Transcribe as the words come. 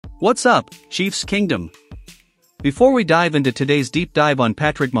What's up, Chiefs Kingdom? Before we dive into today's deep dive on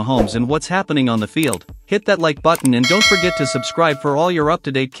Patrick Mahomes and what's happening on the field, hit that like button and don't forget to subscribe for all your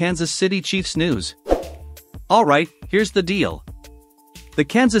up-to-date Kansas City Chiefs news. Alright, here's the deal. The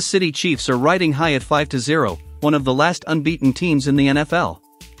Kansas City Chiefs are riding high at 5-0, one of the last unbeaten teams in the NFL.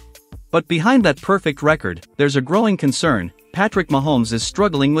 But behind that perfect record, there's a growing concern: Patrick Mahomes is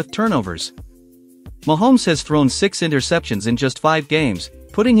struggling with turnovers. Mahomes has thrown 6 interceptions in just 5 games,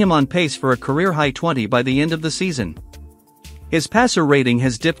 putting him on pace for a career-high 20 by the end of the season. His passer rating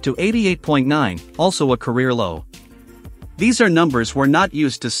has dipped to 88.9, also a career low. These are numbers we're not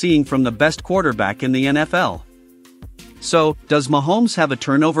used to seeing from the best quarterback in the NFL. So, does Mahomes have a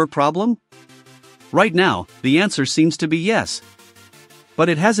turnover problem? Right now, the answer seems to be yes. But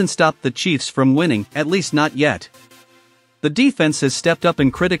it hasn't stopped the Chiefs from winning, at least not yet. The defense has stepped up in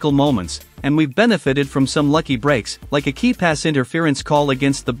critical moments, and we've benefited from some lucky breaks, like a key pass interference call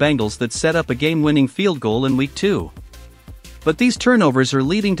against the Bengals that set up a game-winning field goal in Week 2. But these turnovers are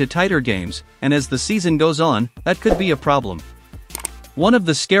leading to tighter games, and as the season goes on, that could be a problem. One of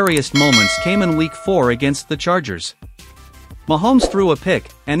the scariest moments came in Week 4 against the Chargers. Mahomes threw a pick,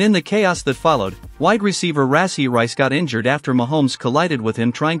 and in the chaos that followed, wide receiver Rashee Rice got injured after Mahomes collided with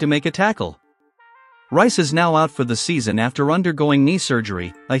him trying to make a tackle. Rice is now out for the season after undergoing knee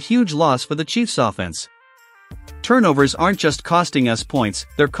surgery, a huge loss for the Chiefs offense. Turnovers aren't just costing us points,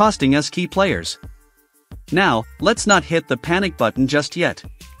 they're costing us key players. Now, let's not hit the panic button just yet.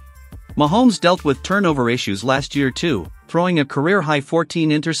 Mahomes dealt with turnover issues last year too, throwing a career-high 14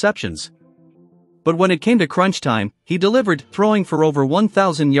 interceptions. But when it came to crunch time, he delivered, throwing for over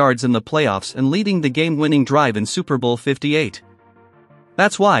 1,000 yards in the playoffs and leading the game-winning drive in Super Bowl 58.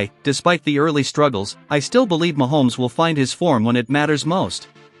 That's why, despite the early struggles, I still believe Mahomes will find his form when it matters most.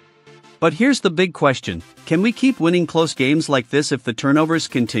 But here's the big question: can we keep winning close games like this if the turnovers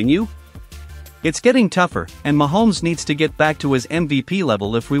continue? It's getting tougher, and Mahomes needs to get back to his MVP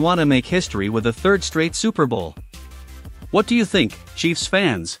level if we want to make history with a third straight Super Bowl. What do you think, Chiefs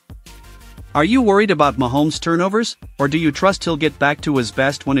fans? Are you worried about Mahomes' turnovers, or do you trust he'll get back to his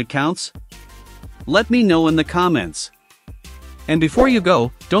best when it counts? Let me know in the comments. And before you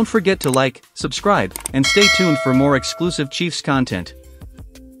go, don't forget to like, subscribe, and stay tuned for more exclusive Chiefs content.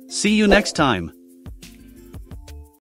 See you next time.